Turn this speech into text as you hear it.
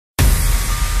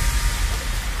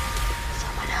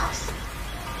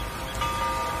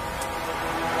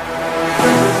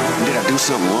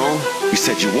something wrong? You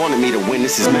said you wanted me to win,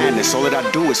 this is madness, all that I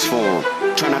do is form.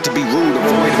 Try not to be rude,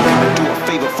 avoid them, gotta do a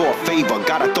favor for a favor.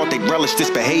 God, I thought they'd relish this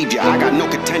behavior. I got no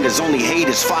contenders, only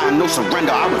haters, fire, no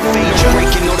surrender, I would fade you.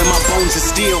 Breaking, know that my bones are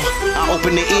steel. I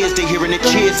open their ears, they hearing the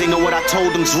cheers, they know what I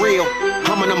told them's real.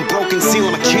 I'm an unbroken seal,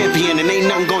 I'm a champion, and ain't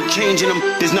nothing gonna change in him.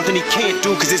 There's nothing he can't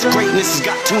do, cause his greatness has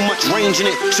got too much range in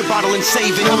it. Should bottle and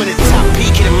save it, I'm in the top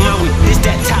peak of the mountain. It's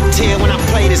that top tier, when I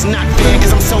play it's not fair,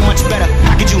 cause I'm so much better.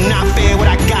 How could you not fear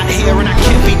what I got here, and I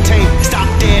can't be tamed? Stop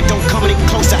there, don't come any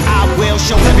closer, I will.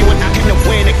 Show everyone I can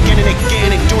win again and again,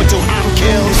 and do it till I'm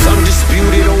killed. It's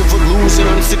undisputed, over losing,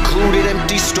 unsecluded,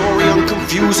 empty story, I'm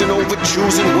confusing, over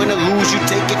choosing. Win or lose, you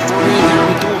take it from me, now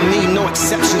I'm doing me, no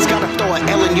exceptions. Gotta throw an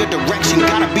L in your direction,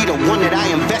 gotta be the one that I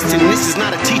invest in. This is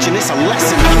not a teaching, it's a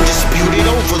lesson. Undisputed,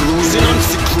 over losing,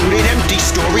 unsecluded, empty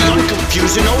story,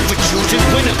 unconfusing, over choosing.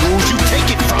 Win or lose, you take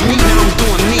it from me, now I'm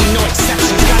doing me, no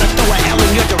exceptions. Gotta throw an L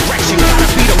in your direction, gotta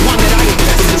be the one that I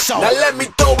invest in. So now let me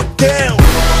throw it down.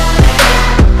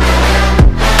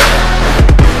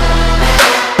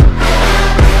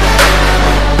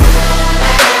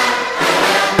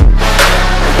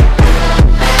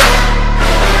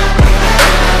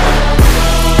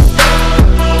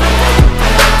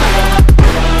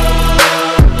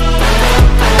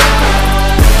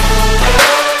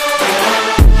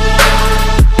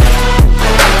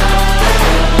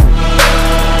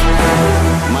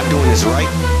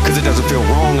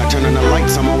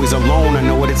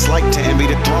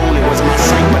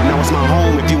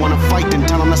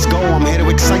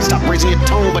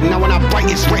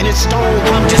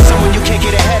 I'm just someone you can't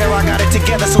get ahead of. I got it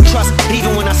together, so trust.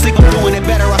 Even when I sleep, I'm doing it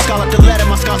better. I scarlet the letter,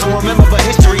 my scars don't remember, but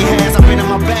history has. I've been in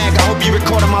my bag, I hope you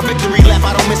recorded my victory lap.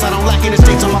 I don't miss, I don't lack in the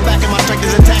states on my back, and my strength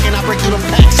is attacking. I break through the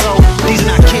pack, so these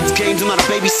are not kids' games. I'm not a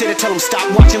babysitter, tell them stop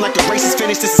watching like the race is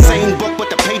finished. It's the same book,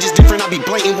 but the page is different. I be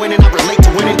blatant winning, I relate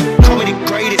to winning. Call me the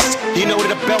greatest, you know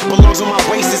that a belt belongs on my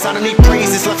waist. I don't need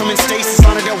praises, left them in stasis.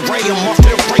 Lana Del Rey, I'm off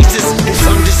to the races. It's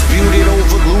undisputed,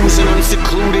 over losing,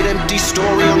 unsecluded, empty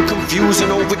story, I'm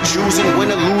confusing, over choosing.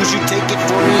 Win or lose, you take it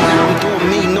from me, now I'm doing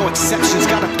me, no exceptions.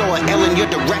 Gotta throw an L in your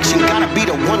direction, gotta be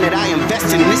the one that I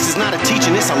invest in. This is not a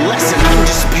teaching, it's a lesson.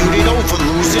 Undisputed, over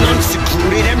losing,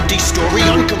 unsecluded, empty story,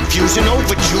 unconfusing,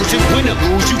 over choosing. Win or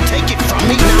lose, you take it from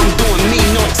me, now I'm doing me,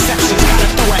 no exceptions. Gotta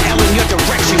throw an L in your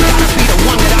direction, gotta be the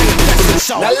one that I invest in.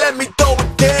 So now let me throw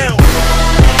it down.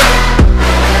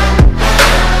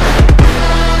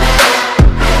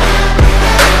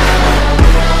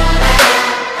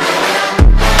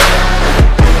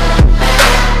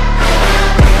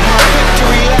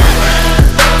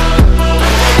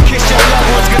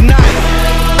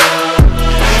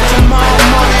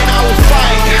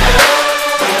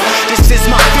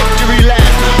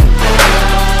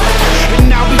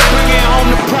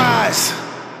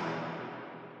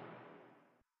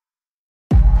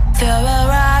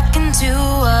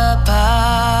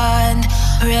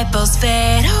 Ripples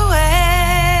fade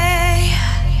away.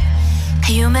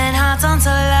 Human hearts aren't so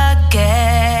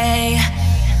lucky.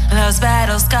 Those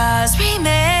battle scars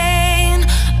remain.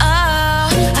 Oh,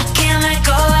 I can't let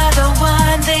go of the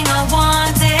one thing I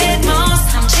wanted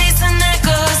most. I'm chasing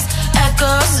echoes,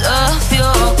 echoes of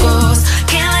your ghost.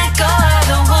 Can't let go of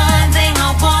the one thing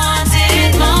I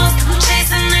wanted most. I'm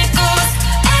chasing echoes,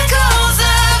 echoes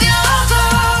of your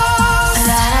ghost.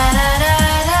 La da da da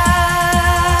da.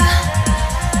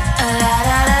 La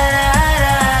da da da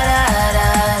da da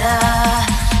da.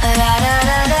 La da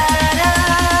da da da.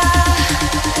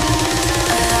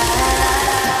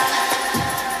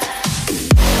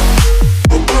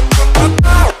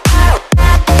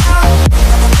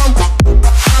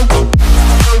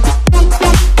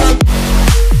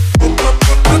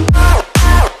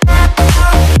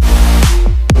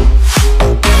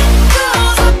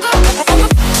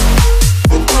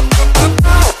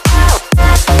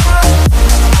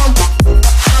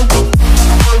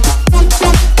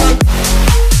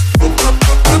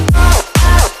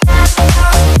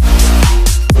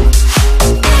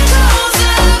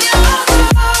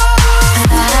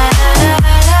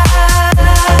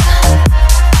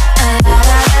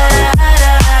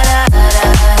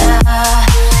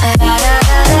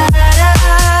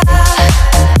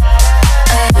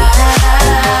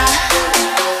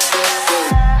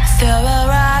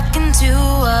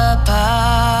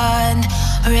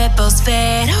 Ripples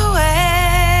fade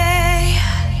away.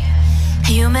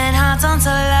 Human hearts aren't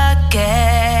so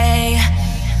lucky.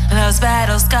 Those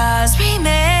battle scars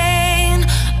remain.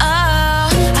 Oh,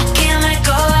 I can't let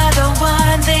go of the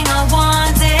one thing I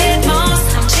wanted most.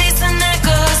 I'm chasing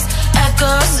echoes,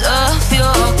 echoes of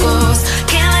your ghost.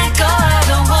 Can't let go of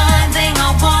the one thing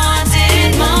I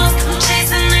wanted most. I'm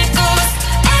chasing echoes,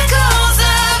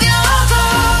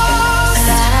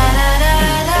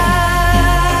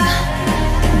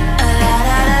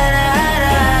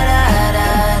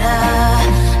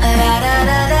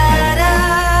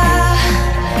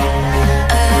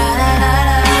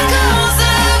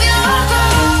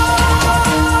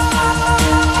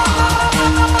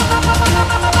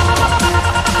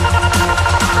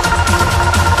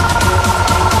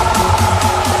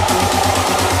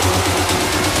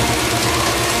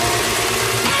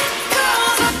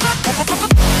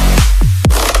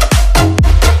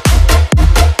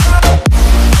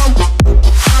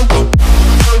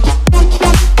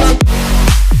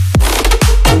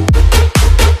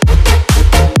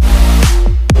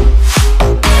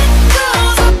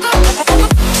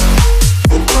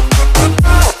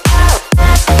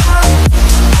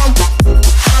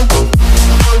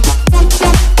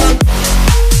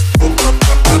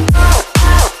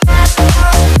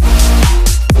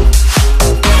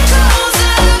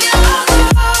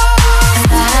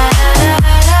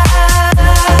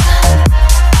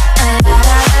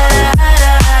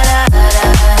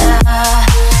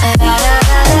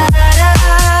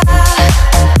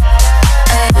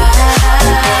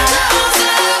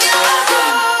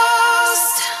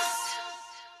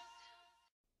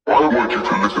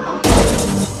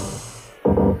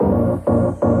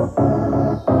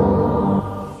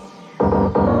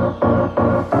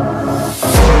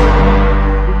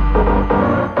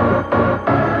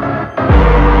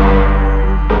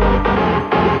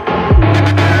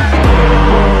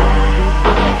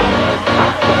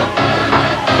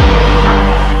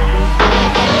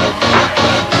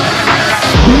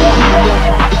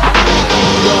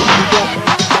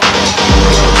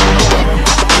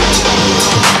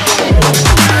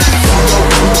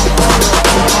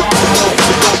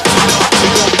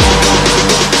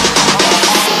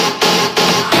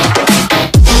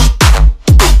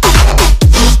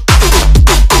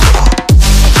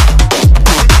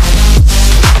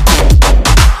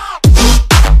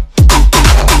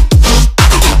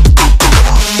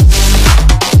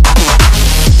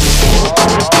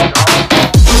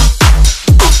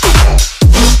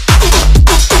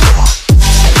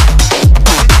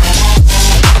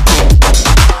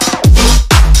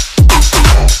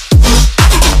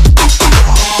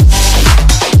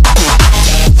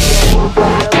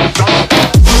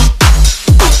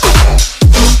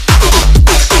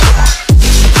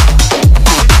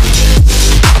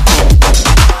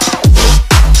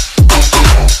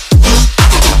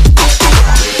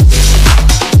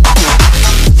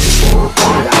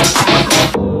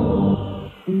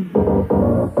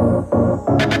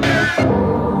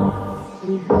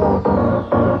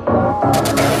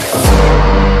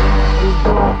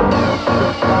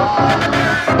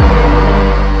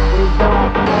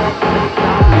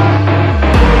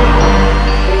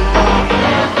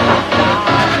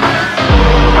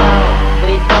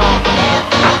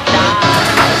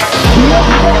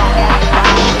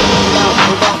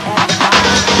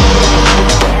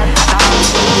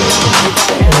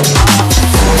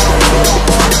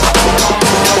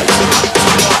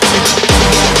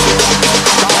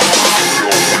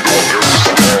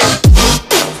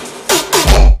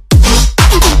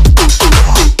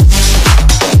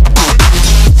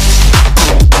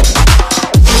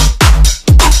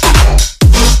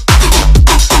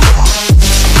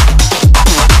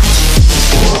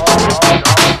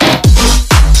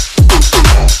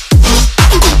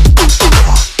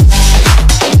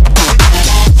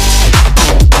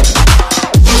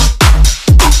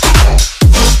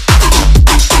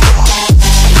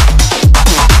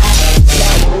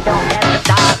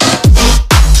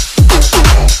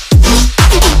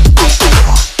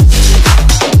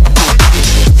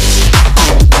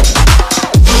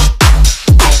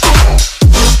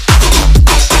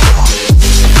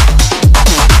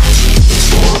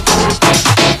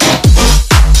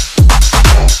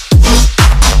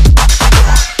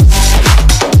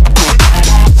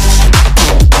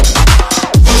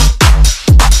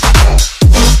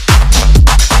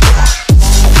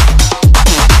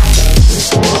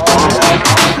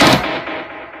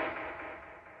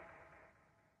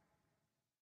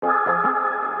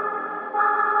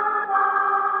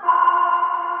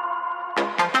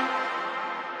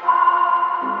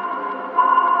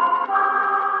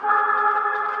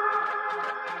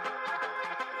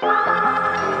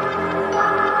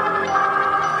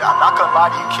 Not gonna lie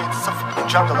to you kids, it's a f***ing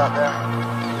jungle out there.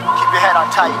 Keep your head on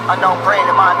tight, unknown brain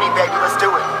and mind me, baby, let's do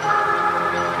it.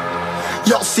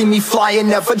 Y'all see me flying,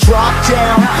 never drop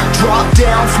down,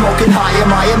 smoking high,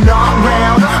 I am not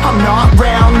round, I'm not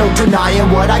round, no denying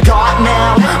what I got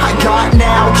now,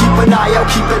 keep an eye out,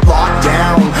 keep it locked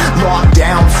down,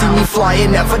 see me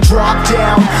flying, never drop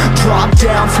down,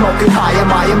 smoking high,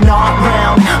 I am not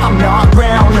round, I'm not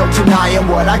round, no denying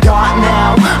what I got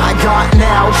now,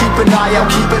 keep an eye out,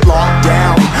 keep it locked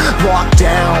down,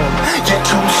 you're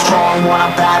too strong, wanna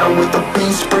battle with the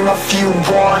beast, bring a few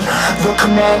on, the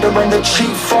commander and the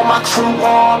chief for my crew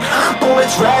on.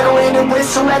 Bullets rattling and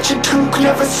whistle at your toque.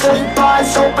 Never sleep,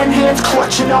 eyes open, hands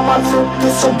clutching on my loop.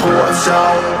 This a war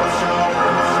zone.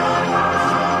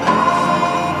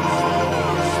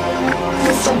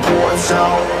 This a war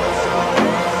zone.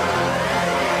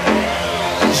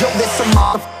 Yo, this a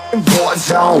motherfucking war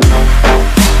zone.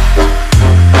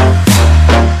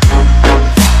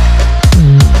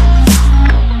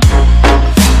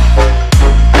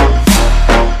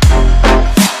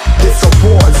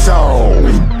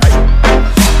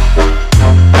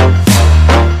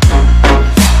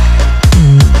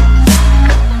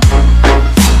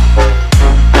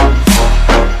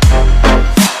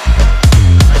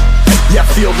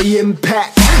 Feel the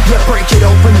impact, yeah, break it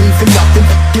open, leaving nothing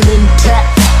f***ing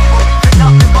intact.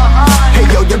 Hey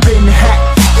yo, you been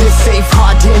hacked, you're safe,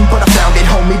 hard in, but I found it,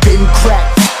 homie, been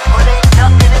cracked.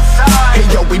 Hey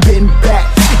yo, we been back,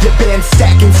 your band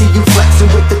stacking, see you flexing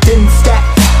with the thin stack.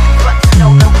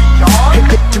 Hey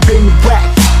bitch, you been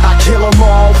whacked, I kill them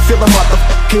all, feel a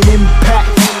motherfucking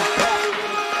impact.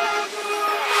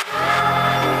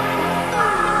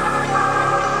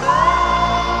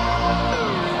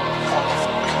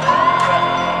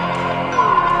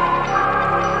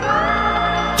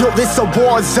 Yo, this a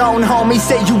war zone, homie,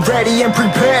 say you ready and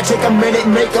prepared. Take a minute,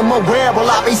 make them aware. Well,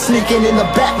 I be sneaking in the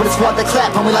back, but it's what the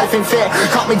clap, homie, life ain't fair.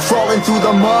 Caught me crawling through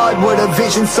the mud with a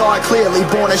vision, saw it clearly.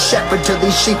 Born a shepherd to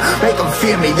these sheep, make them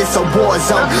fear me. This a war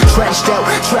zone, trenched out,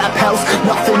 trap house,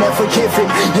 nothing ever given.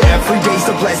 Yeah, every day's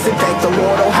a blessing, thank the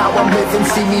Lord, oh how I'm living.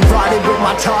 See me riding with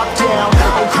my top down,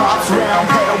 oh cops round,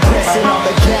 pedal pressing on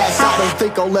the gas. I don't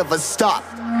think I'll ever stop.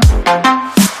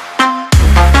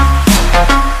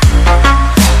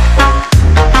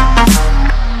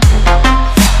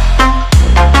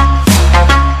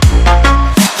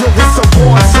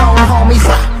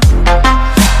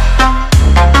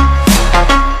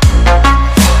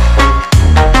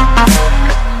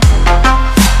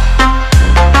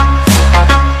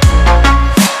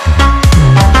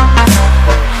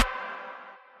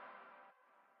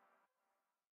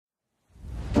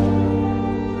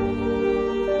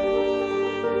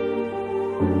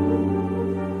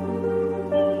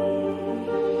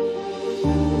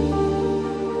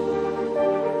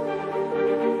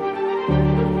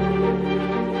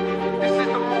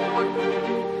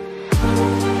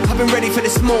 Ready for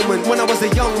this moment when I was a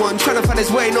young one, trying to find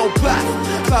his way, no back.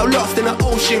 Felt lost in the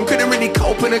ocean, couldn't really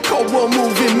cope in a cold world,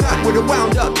 moving mad. Would've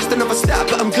wound up, just another stab,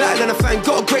 but I'm glad that I found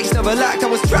God, grace never lacked.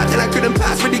 I was trapped and I couldn't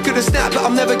pass, really couldn't snap, but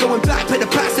I'm never going back. Put the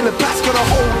past in the past, gotta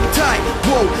hold tight,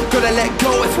 whoa, gotta let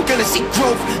go if we're gonna see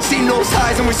growth. Seen those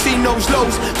highs and we've seen those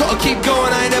lows, gotta keep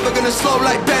going, I ain't ever gonna slow.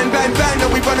 Like bang, bang, bang,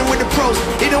 now we running with the pros.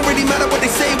 It don't really matter what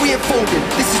they say, we ain't folding.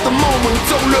 This is the moment,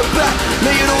 don't look back,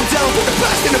 lay it all down, put the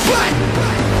past in the back.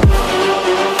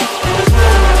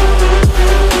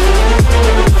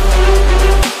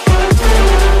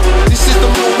 This is the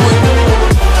moment.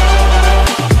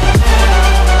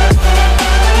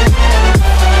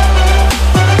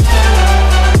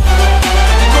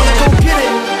 Gonna go get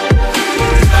it.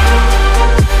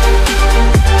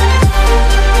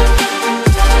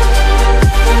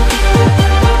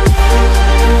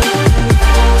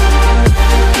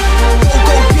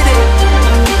 Go get it.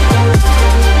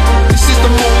 This is the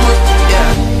moment.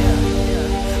 Yeah.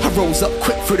 I rose up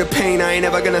quick through the pain, I ain't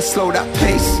ever gonna slow that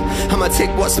pace. I'ma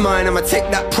take what's mine, I'ma take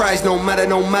that prize, no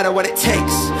matter what it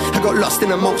takes. I got lost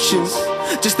in emotions,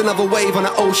 just another wave on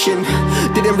the ocean.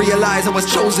 Didn't realize I was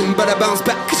chosen, but I bounced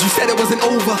back cause you said it wasn't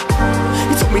over.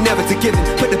 You told me never to give in,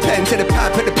 put the pen to the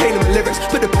pad, put the pain in my lyrics.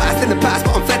 Put the past in the past,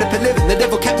 but I'm fed up and living. The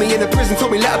devil kept me in a prison,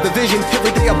 told me let up the vision.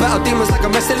 Every day I battle demons like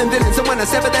I'm wrestling villains. And when I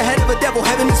sever the head of a devil,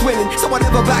 heaven is winning. So I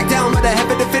never back down, but I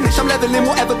heaven to finish. I'm leveling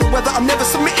whatever the weather, I'm never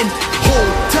submitting.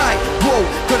 Hold tight, whoa,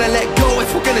 gotta let go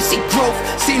if we're gonna see growth.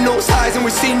 Seen those highs and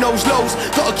we've seen those lows,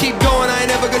 gotta keep going, I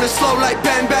ain't ever gonna slow. Like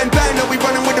bang, bang, bang, now we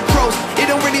running with the pros. It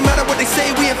don't really matter what they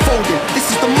say, we ain't folding. This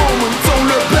is the moment, don't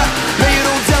look back, lay it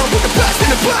all down, put the past in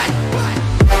the back.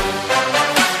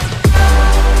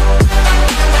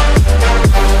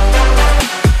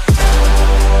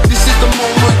 This is the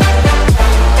moment.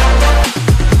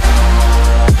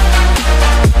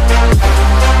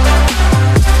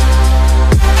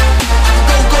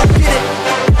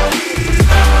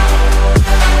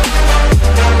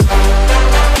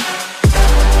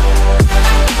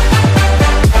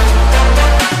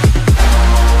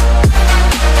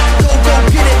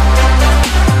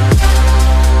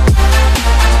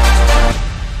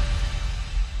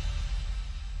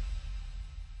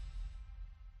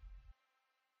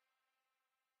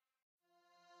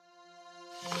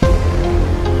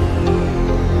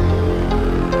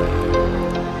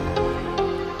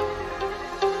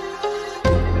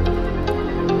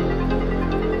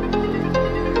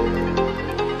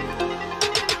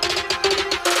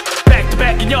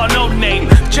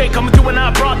 Jay coming through and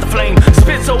I brought the flame.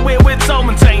 Spit so weird with so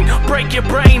insane. Break your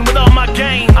brain with all my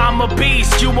game. I'm a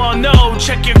beast, you all know.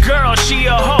 Check your girl, she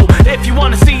a hoe. If you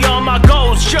wanna see all my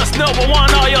goals, just know I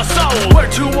want all your soul.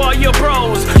 Word to all your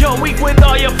bros, you're weak with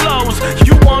all your flows.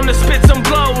 You wanna spit some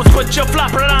blows, but you're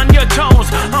flopping on your toes.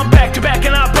 I'm back to back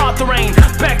and I brought the rain.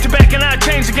 Back to back and I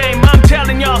changed the game. I'm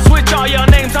telling y'all, switch all your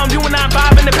names. I'm doing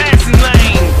 9-5 in the passing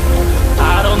lane.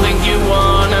 I don't think you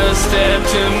wanna step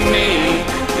to me.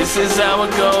 This is how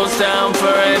it goes down for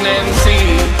an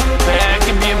MC. Pack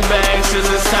up your bags, cause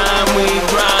it's time we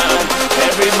grind.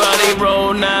 Everybody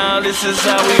roll now, this is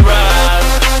how we ride.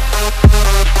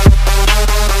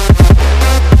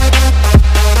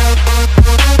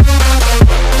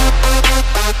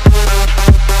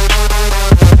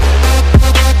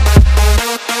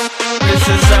 This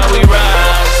is how we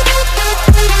ride.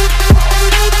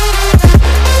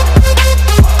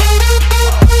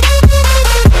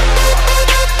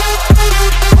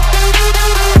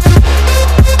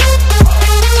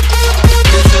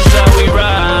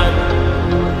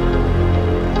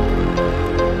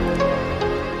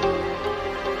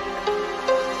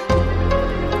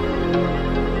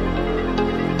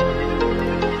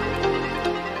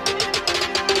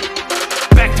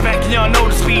 Y'all know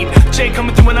the speed. Jay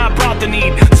coming through when I brought the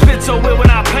need. Spit so weird when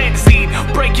I plant the seed.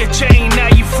 Break your chain, now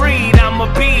you freed. I'm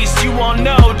a beast, you all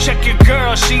know. Check your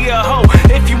girl, she a hoe.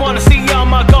 If you wanna see all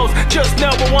my goals, just know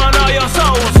I want all your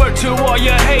souls. Word to all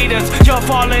your haters, you're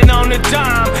falling on a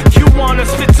dime. You wanna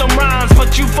spit some rhymes,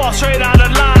 but you fall straight out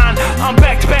of line. I'm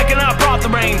back to back and I brought the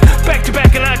rain. Back to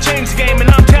back and I changed the game.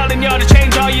 And I'm telling y'all to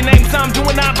change all your names. I'm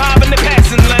doing 9-5 in the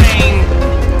passing lane.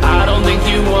 I don't think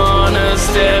you wanna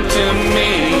step to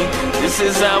me. This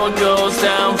is how it goes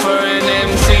down for an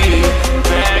MC.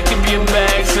 Pack up your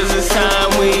bags, cause it's time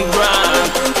we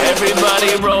grind.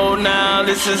 Everybody roll now,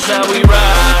 this is how we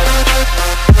ride.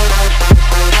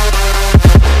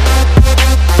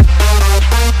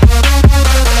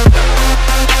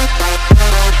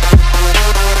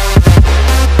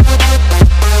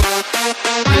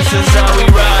 This is how we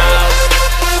ride.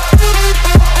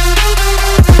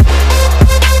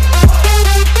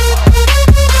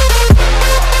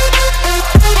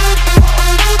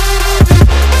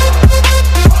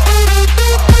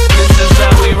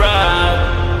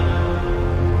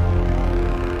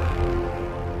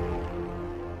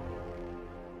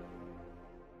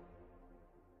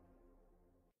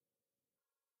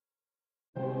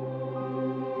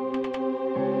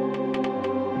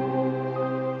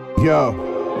 Yo.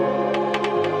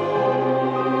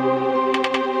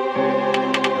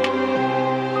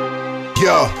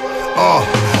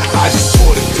 I just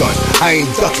bought a gun. I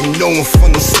ain't ducking no one for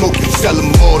no smoke. You tell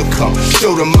them all to come.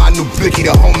 Show them my new blicky.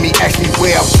 The homie asked me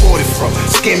where I bought it from.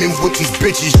 Scamming with these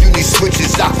bitches. You need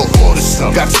switches, I can order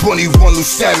some. Got 21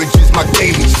 loose savages. My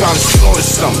game be trying to slaughter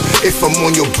some. If I'm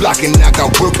on your block and I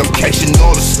got work, I'm catching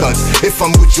all the stunts. If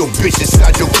I'm with your bitch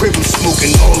inside your crib, I'm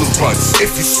smoking all the runs.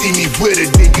 If you see me with her,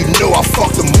 then you know I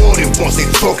fucked them more than once. They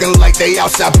talking like they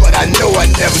outside, but I know I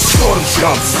never saw them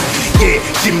jumps. Yeah,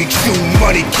 Jimmy Q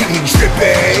money, keep me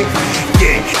drippin'.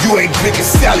 Yeah, you ain't drinking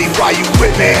Sally, why you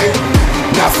with me?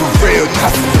 Not for real,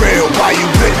 why you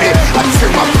with me? I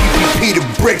turn my PPP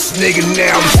to bricks, nigga,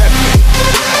 now I'm happy.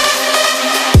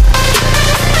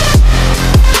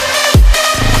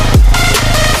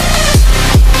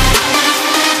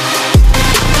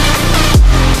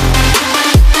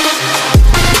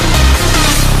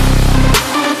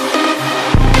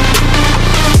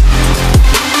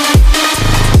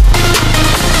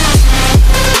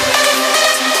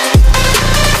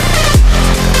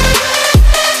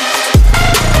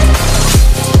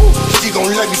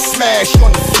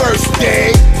 On the first day,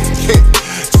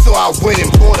 so I went and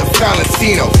bought a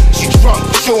Valentino. She drunk,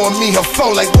 showing me her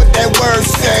phone like what that word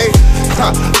say.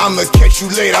 I'ma catch you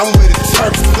later, I'm with the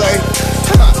Turks play.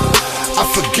 I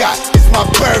forgot, it's my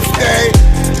birthday.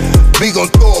 We gon'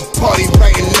 throw a party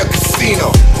right in the casino.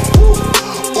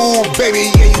 Ooh, baby,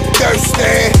 yeah, you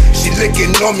thirsty. She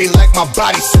licking on me like my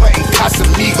body sweating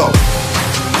Casamigo.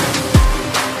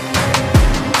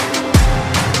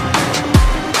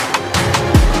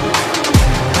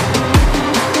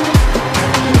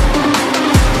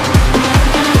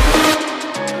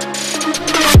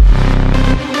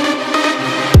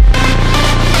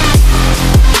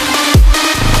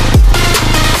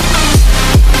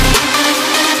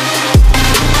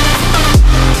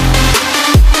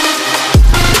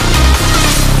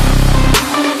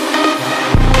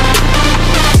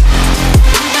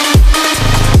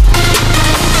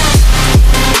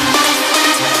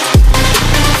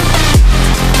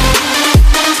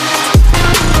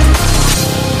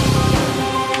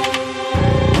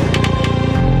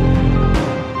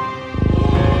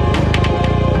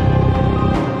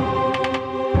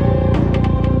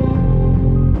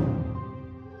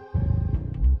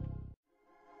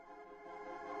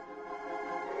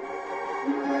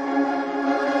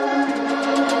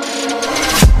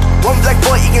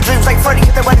 boy eating dreams like Freddy.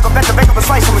 If they wanna go better, make up a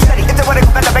slice of machete. If they wanna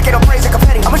go better, make it a praise and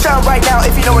confetti. I'ma shine right now,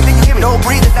 if you know what, then you hear me. No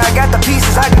breathing, I got the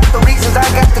pieces, I got the reasons, I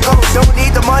got the goals. Don't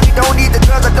need the money, don't need the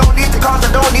drugs, I don't need the cars, I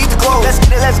don't need the clothes.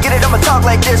 Let's get it, I'ma talk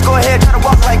like this. Go ahead, try to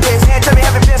walk like this. Hand tell me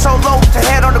haven't been so low. Put your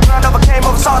head on the ground, overcame,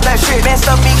 oversaw that shit. Man,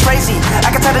 stuff me crazy. I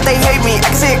can tell that they hate me.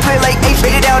 I can see it clear like H.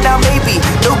 Beat it down, now maybe.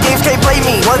 No games can't play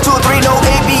me. 1, 2, 3, no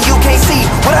A, B, you can't see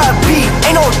what I be.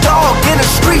 Ain't no dog in the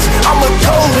streets. I'ma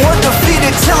go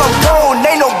undefeated till I'm gone.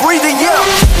 Ain't no breathing, yeah.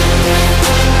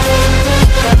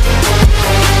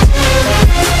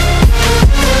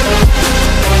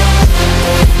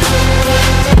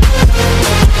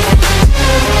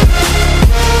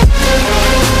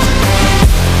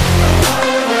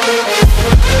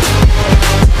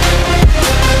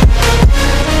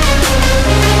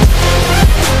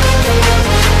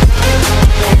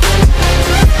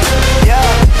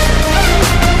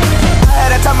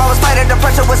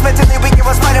 Depression was mentally weak and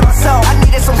was fighting myself. I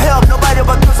needed some help, nobody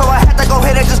but you, so I had to go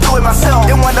ahead and just do it myself.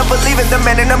 Didn't wanna believe in the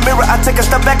man in the mirror. I took a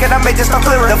step back and I made this stuff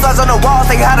clearer. The flies on the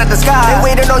walls, they hide in the sky. They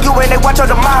waiting on you and they watch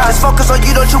on the mind. Just focus on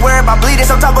you, don't you worry about bleeding.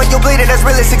 Sometimes when you bleeding, that's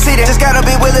really succeeding. Just gotta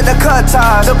be willing to cut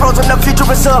ties. The pros in the future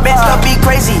is up. Man, stuff be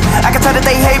crazy. I can tell that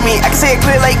they hate me. I can see it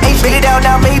clear like H. Beat it down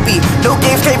now, maybe. No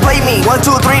games can't play me. 1,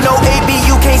 2, 3, no A, B,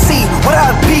 you can't see what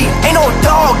I be. Ain't no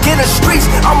dog in the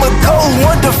streets. I'ma go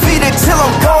undefeated till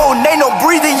I'm gone. Ain't no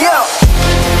breathing, yeah.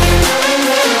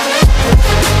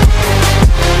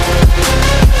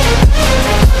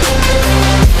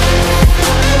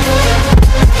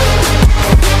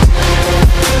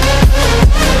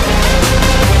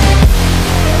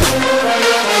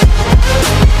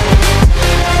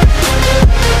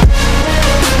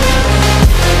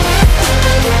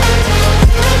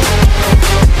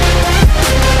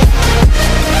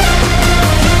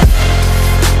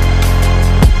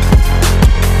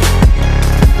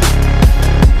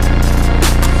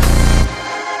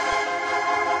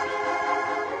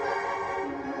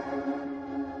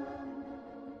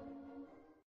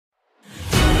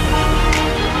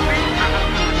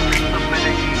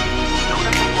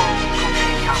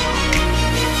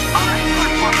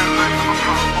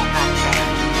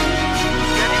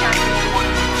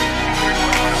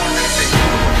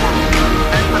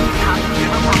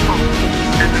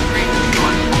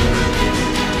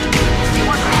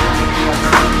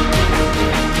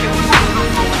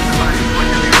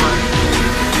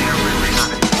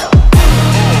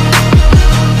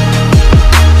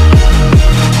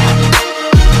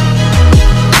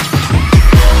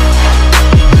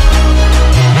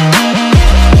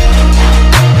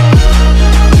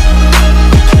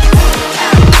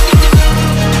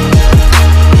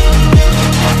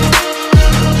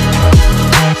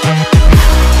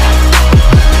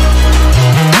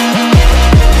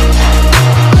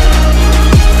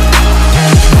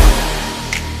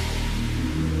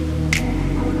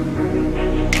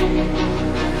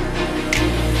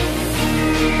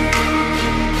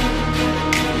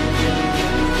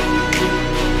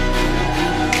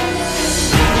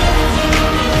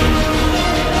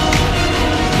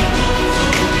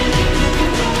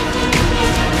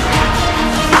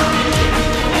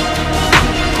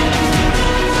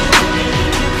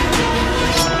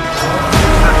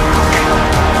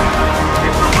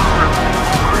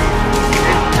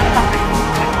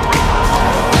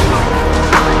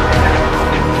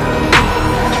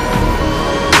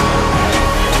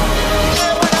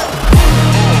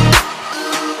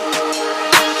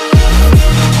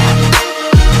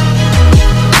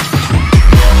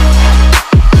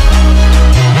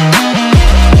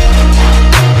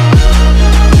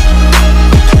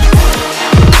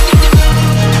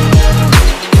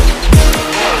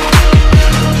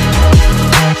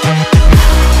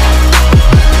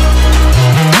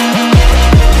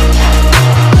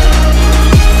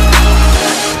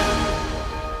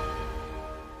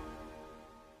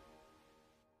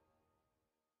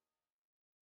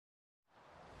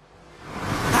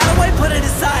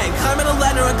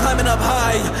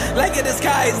 like a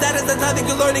disguise. That is the time that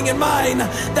you're learning in mine.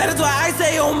 That is why I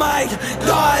say, oh my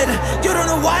God, you don't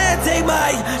know why I take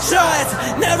my shots.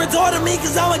 Never thought of me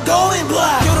cause I'm going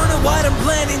black. You don't know what I'm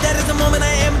planning, that is the moment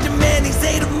I am demanding.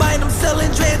 State of mind, I'm still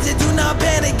in transit, do not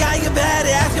panic. I have had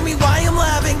it, asking me why I'm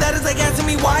laughing. That is like asking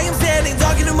me why I'm standing.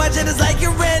 Talking too much and it's like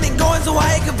you're ranting. Going so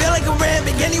high I can feel like I'm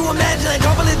ramping. Can you imagine a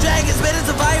couple of dragons spitting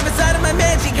some fire inside of my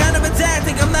mansion? Kind of a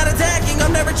tactic, I'm not attacking,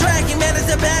 I'm never tracking. Man,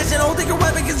 it's a passion, don't think you're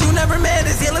weapon cause you never met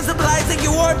it. Healing supplies like you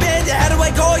were a bandit. How do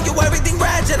I call you everything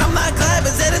ratchet? I'm not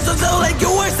clever, said it so like you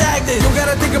were stagnant. You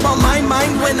gotta think about my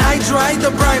mind when I try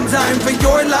the prime time. For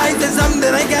your life is something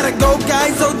that I gotta go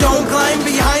guys, so don't climb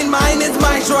behind mine. It's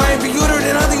my trying for you to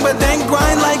do nothing but then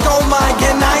grind. Like, oh my,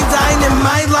 can I dine in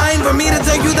my line for me to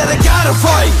tell you that I gotta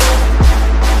fight?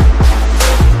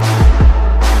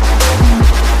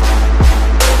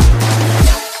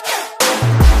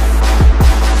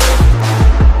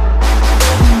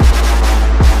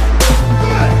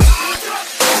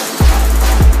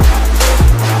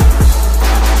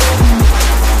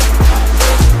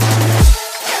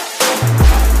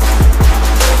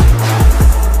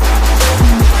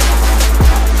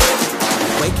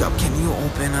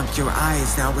 Your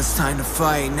eyes, now it's time to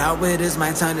fight. Now it is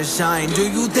my time to shine. Do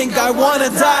you think I wanna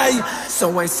die?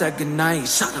 So I said goodnight.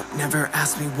 Shut up, never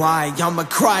ask me why. I'ma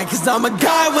cry cause I'm a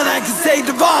guy when I can say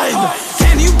divine.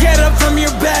 Can you get up from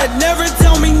your bed? Never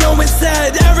tell me no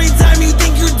instead. Every time you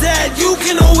think you're dead, you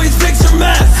can always fix your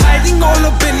mess. Hiding all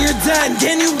up in your den,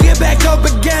 can you get back up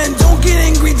again? Don't get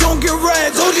angry, don't get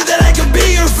red. Told you that I could be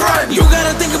your friend. You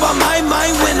gotta think about my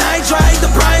mind when I tried. The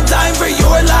prime time for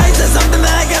your lies is something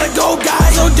that I gotta go,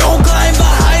 guys. So don't climb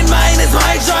behind mine, it's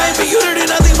my trying for you to do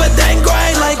nothing but then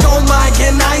grind. Like, oh my,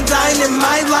 can I dine in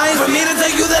my line for me to tell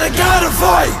you that I gotta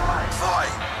fight?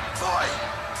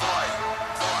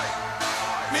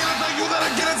 Me to tell you that I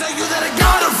gotta tell you that I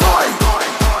gotta